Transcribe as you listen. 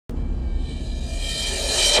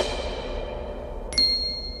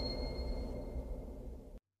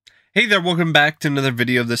Hey there, welcome back to another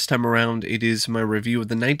video. This time around, it is my review of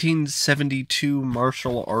the 1972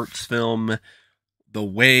 martial arts film, The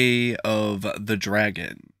Way of the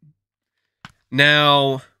Dragon.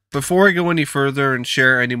 Now, before I go any further and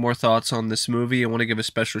share any more thoughts on this movie, I want to give a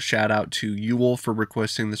special shout out to Yule for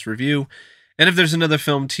requesting this review. And if there's another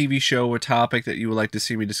film, TV show, or topic that you would like to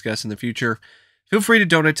see me discuss in the future, feel free to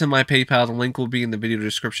donate to my PayPal. The link will be in the video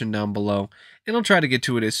description down below, and I'll try to get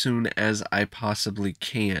to it as soon as I possibly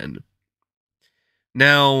can.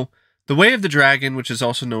 Now, The Way of the Dragon, which is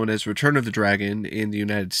also known as Return of the Dragon in the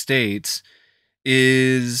United States,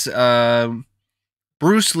 is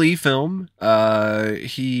Bruce Lee film.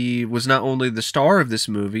 He was not only the star of this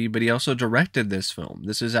movie, but he also directed this film.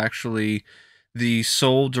 This is actually the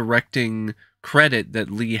sole directing credit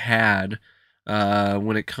that Lee had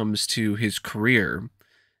when it comes to his career.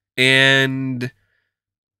 And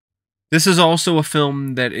this is also a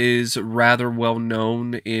film that is rather well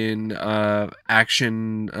known in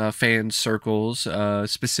action fan circles,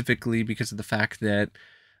 specifically because of the fact that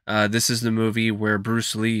this is the movie where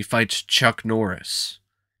Bruce Lee fights Chuck Norris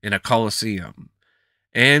in a coliseum.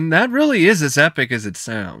 And that really is as epic as it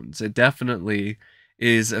sounds. It definitely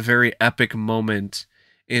is a very epic moment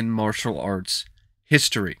in martial arts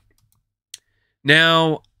history.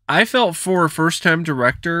 Now, I felt for a first-time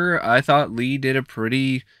director, I thought Lee did a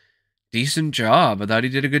pretty decent job. I thought he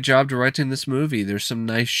did a good job directing this movie. There's some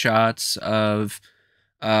nice shots of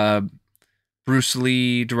Bruce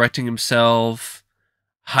Lee directing himself,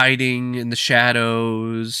 hiding in the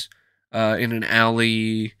shadows, in an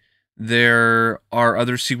alley. There are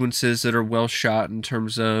other sequences that are well shot in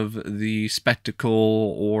terms of the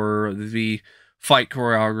spectacle or the fight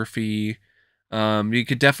choreography. You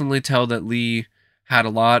could definitely tell that Lee had a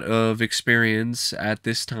lot of experience at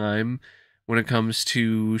this time when it comes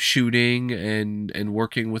to shooting and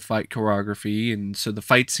working with fight choreography. And so the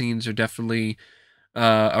fight scenes are definitely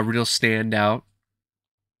a real standout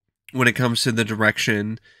when it comes to the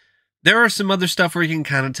direction. There are some other stuff where you can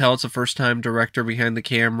kind of tell it's a first-time director behind the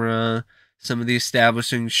camera. Some of the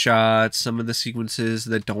establishing shots, some of the sequences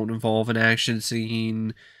that don't involve an action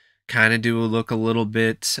scene kind of do look a little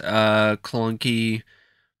bit clunky.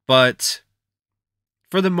 But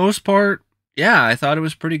for the most part, yeah, I thought it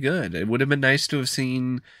was pretty good. It would have been nice to have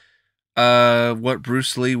seen what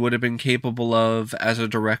Bruce Lee would have been capable of as a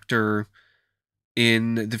director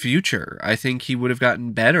in the future. I think he would have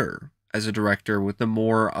gotten better as a director with the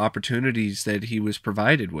more opportunities that he was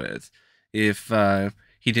provided with if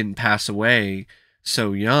he didn't pass away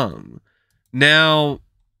so young. Now,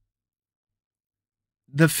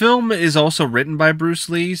 the film is also written by Bruce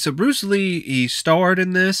Lee. So Bruce Lee, he starred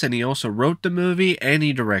in this, and he also wrote the movie, and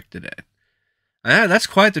he directed it. That's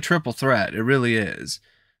quite the triple threat. It really is.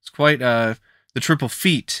 It's quite the triple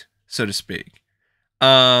feat, so to speak.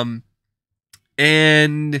 And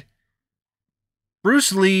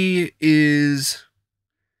Bruce Lee is,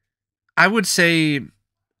 I would say,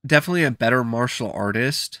 definitely a better martial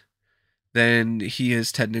artist than he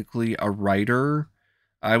is technically a writer.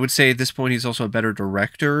 I would say at this point he's also a better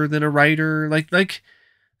director than a writer. Like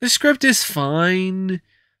the script is fine,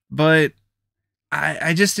 but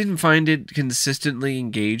I just didn't find it consistently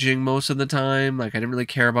engaging most of the time. Like, I didn't really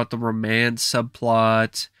care about the romance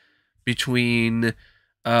subplot between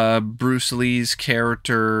Bruce Lee's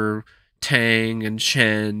character, Tang, and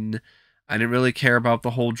Chen. I didn't really care about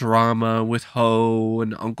the whole drama with Ho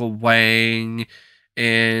and Uncle Wang,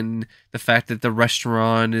 and the fact that the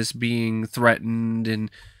restaurant is being threatened,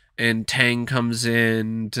 and Tang comes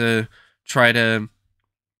in to try to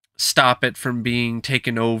stop it from being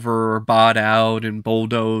taken over or bought out and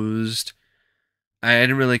bulldozed. I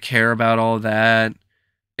didn't really care about all that.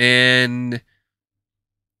 And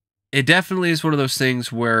it definitely is one of those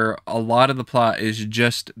things where a lot of the plot is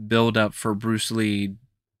just build up for Bruce Lee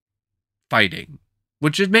fighting,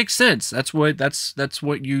 which it makes sense. That's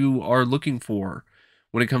what you are looking for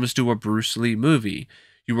when it comes to a Bruce Lee movie.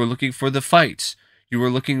 You are looking for the fights. You are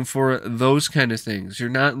looking for those kind of things. You're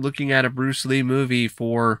not looking at a Bruce Lee movie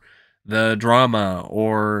for the drama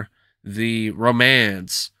or the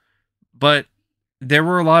romance. But there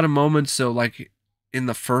were a lot of moments, though, like in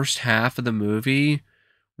the first half of the movie,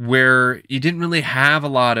 where you didn't really have a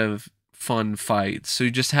lot of fun fights. So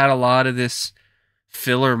you just had a lot of this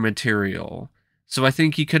filler material. So I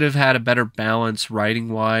think he could have had a better balance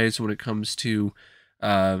writing-wise when it comes to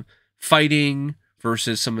fighting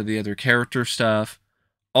versus some of the other character stuff.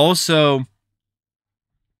 Also,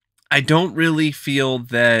 I don't really feel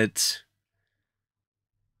that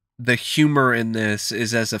the humor in this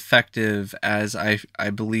is as effective as I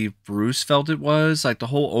believe Bruce felt it was. Like the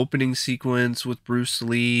whole opening sequence with Bruce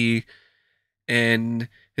Lee and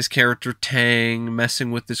his character Tang messing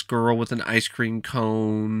with this girl with an ice cream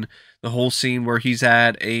cone. The whole scene where he's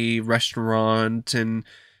at a restaurant and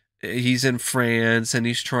he's in France and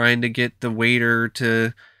he's trying to get the waiter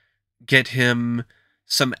to get him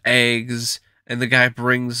some eggs, and the guy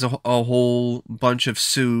brings a whole bunch of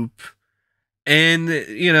soup. And,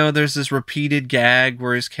 there's this repeated gag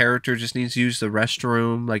where his character just needs to use the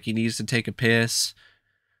restroom, like he needs to take a piss,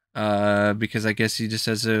 because I guess he just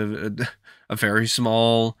has a very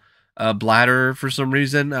small bladder for some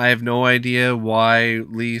reason. I have no idea why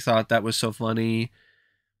Lee thought that was so funny.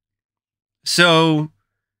 So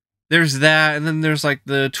there's that, and then there's like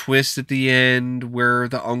the twist at the end where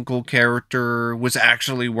the uncle character was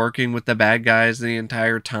actually working with the bad guys the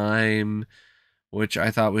entire time, which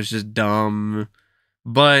I thought was just dumb.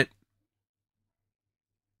 But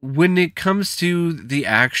when it comes to the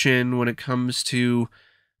action, when it comes to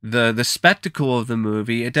the spectacle of the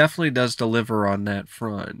movie, it definitely does deliver on that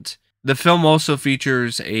front. The film also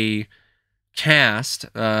features a cast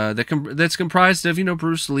that's comprised of,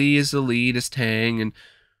 Bruce Lee as the lead as Tang, and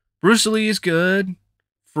Bruce Lee is good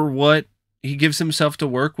for what he gives himself to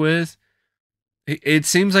work with. It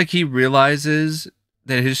seems like he realizes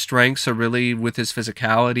that his strengths are really with his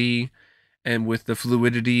physicality and with the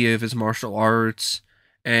fluidity of his martial arts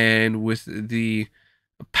and with the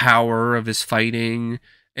power of his fighting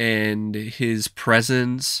and his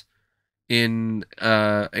presence in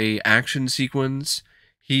a action sequence.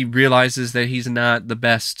 He realizes that he's not the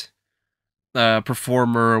best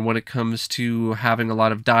performer when it comes to having a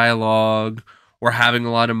lot of dialogue or having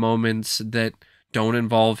a lot of moments that don't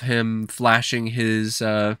involve him flashing his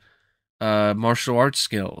martial arts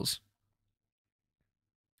skills.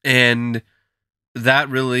 And that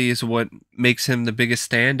really is what makes him the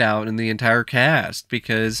biggest standout in the entire cast,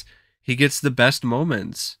 because he gets the best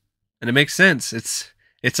moments. And it makes sense.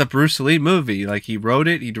 It's a Bruce Lee movie. Like, he wrote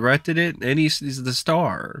it, he directed it, and he's the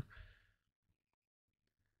star.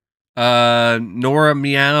 Nora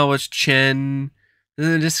Miao as Chen,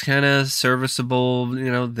 just kind of serviceable,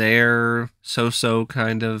 there, so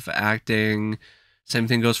kind of acting. Same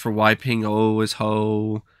thing goes for Wei Ping-ou as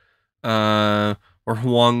Ho, or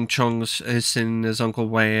Huang Chung-sin as Uncle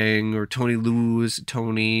Wang, or Tony Liu as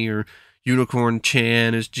Tony, or Unicorn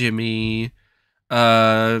Chan as Jimmy.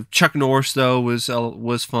 Chuck Norris, though,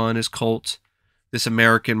 was fun as Colt, this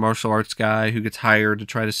American martial arts guy who gets hired to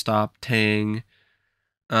try to stop Tang.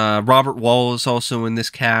 Robert Wall is also in this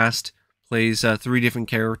cast, plays 3 different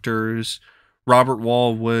characters. Robert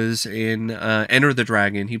Wall was in Enter the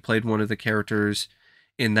Dragon. He played one of the characters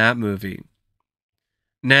in that movie.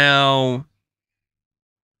 Now,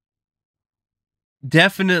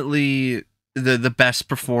 definitely the best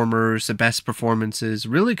performers, the best performances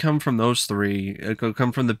really come from those 3.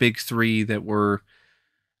 Come from the big 3 that were,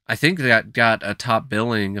 I think, that got a top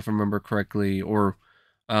billing, if I remember correctly, or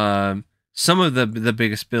some of the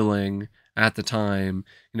biggest billing at the time.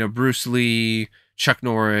 Bruce Lee, Chuck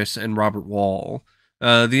Norris, and Robert Wall.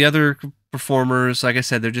 The other performers, like I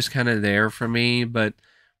said, they're just kind of there for me. But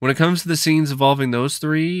when it comes to the scenes involving those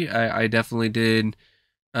 3, I definitely did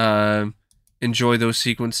enjoy those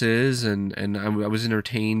sequences, and I was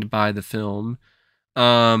entertained by the film.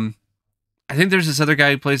 I think there's this other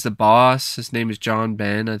guy who plays the boss. His name is John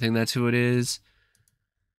Ben. I think that's who it is.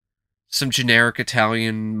 Some generic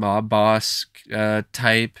Italian mob boss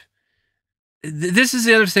type. This is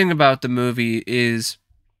the other thing about the movie is,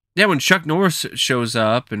 when Chuck Norris shows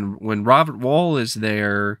up and when Robert Wall is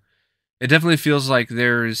there, it definitely feels like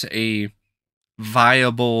there's a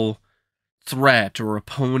viable threat or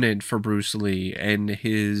opponent for Bruce Lee and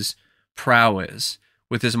his prowess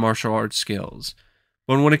with his martial arts skills.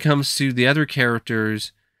 But when it comes to the other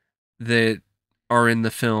characters that are in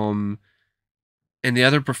the film and the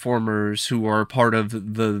other performers who are part of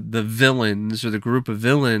the villains or the group of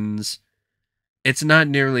villains, it's not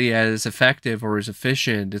nearly as effective or as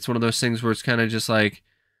efficient. It's one of those things where it's kind of just like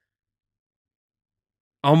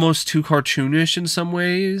almost too cartoonish in some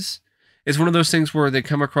ways. It's one of those things where they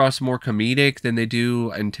come across more comedic than they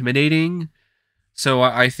do intimidating. So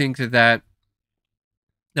I think that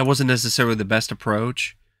wasn't necessarily the best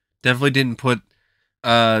approach. Definitely didn't put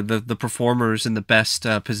the performers in the best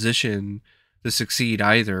position to succeed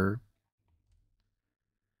either.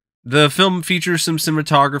 The film features some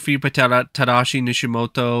cinematography by Tadashi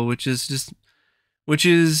Nishimoto, which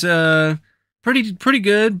is pretty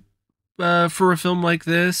good for a film like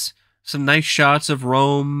this. Some nice shots of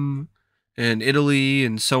Rome and Italy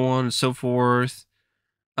and so on and so forth.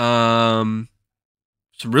 Some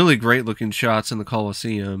really great looking shots in the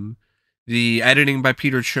Colosseum. The editing by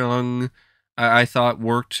Peter Chung, I thought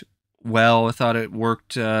worked well. I thought it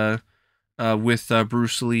worked with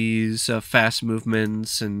Bruce Lee's fast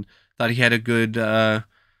movements, and thought he had a good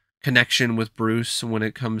connection with Bruce when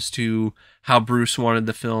it comes to how Bruce wanted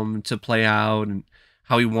the film to play out and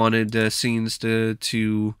how he wanted scenes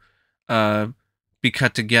to uh, be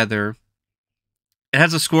cut together. It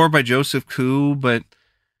has a score by Joseph Koo, but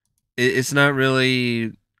it's not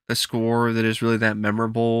really a score that is really that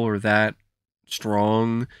memorable or that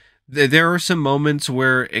strong. There are some moments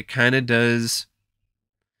where it kind of does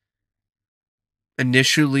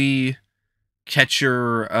initially catch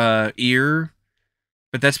your ear,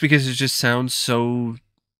 but that's because it just sounds so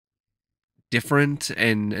different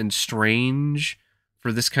and strange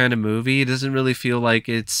for this kind of movie. It doesn't really feel like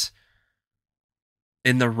it's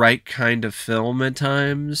in the right kind of film at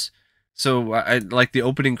times. So I like the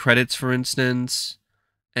opening credits, for instance,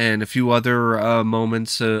 and a few other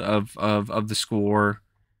moments of the score.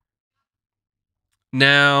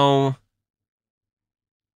 Now,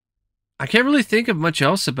 I can't really think of much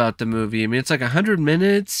else about the movie. I mean, it's like 100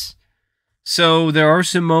 minutes, so there are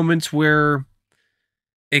some moments where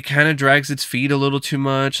it kind of drags its feet a little too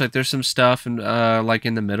much. Like there's some stuff in, like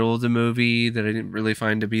in the middle of the movie that I didn't really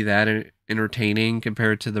find to be that entertaining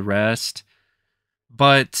compared to the rest.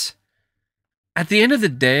 But at the end of the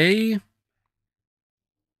day,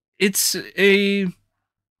 it's a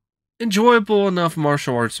enjoyable enough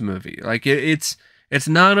martial arts movie. Like it's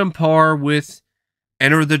not on par with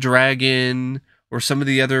Enter the Dragon or some of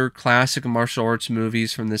the other classic martial arts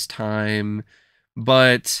movies from this time,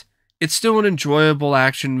 but it's still an enjoyable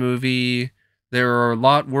action movie. There are a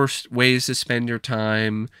lot worse ways to spend your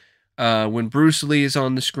time. When Bruce Lee is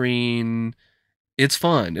on the screen, it's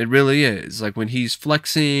fun. It really is. Like when he's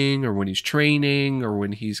flexing or when he's training or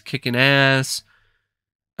when he's kicking ass.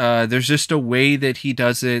 There's just a way that he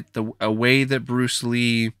does it, a way that Bruce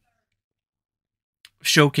Lee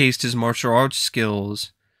showcased his martial arts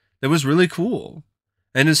skills that was really cool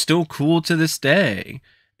and is still cool to this day.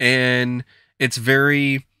 And it's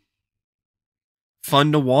very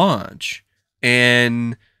fun to watch.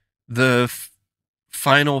 And the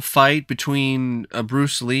final fight between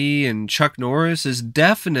Bruce Lee and Chuck Norris is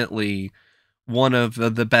definitely one of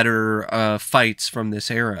the better fights from this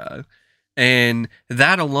era. And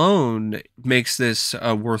that alone makes this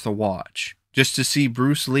worth a watch. Just to see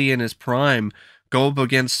Bruce Lee in his prime go up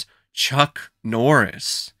against Chuck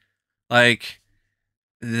Norris. Like,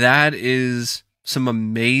 that is some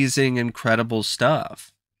amazing, incredible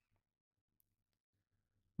stuff.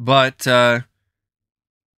 But,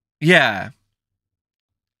 yeah,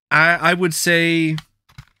 I would say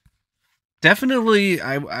definitely,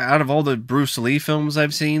 out of all the Bruce Lee films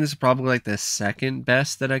I've seen, this is probably like the second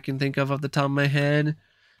best that I can think of off the top of my head.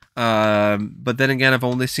 But then again, I've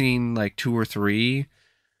only seen like 2 or 3.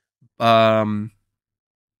 But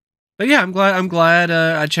yeah, I'm glad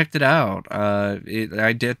I checked it out.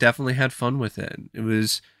 I definitely had fun with it. It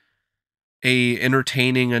was a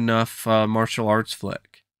entertaining enough martial arts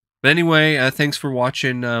flick. But anyway, thanks for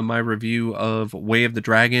watching my review of Way of the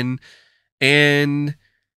Dragon. And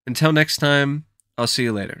until next time, I'll see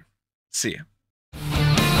you later. See ya.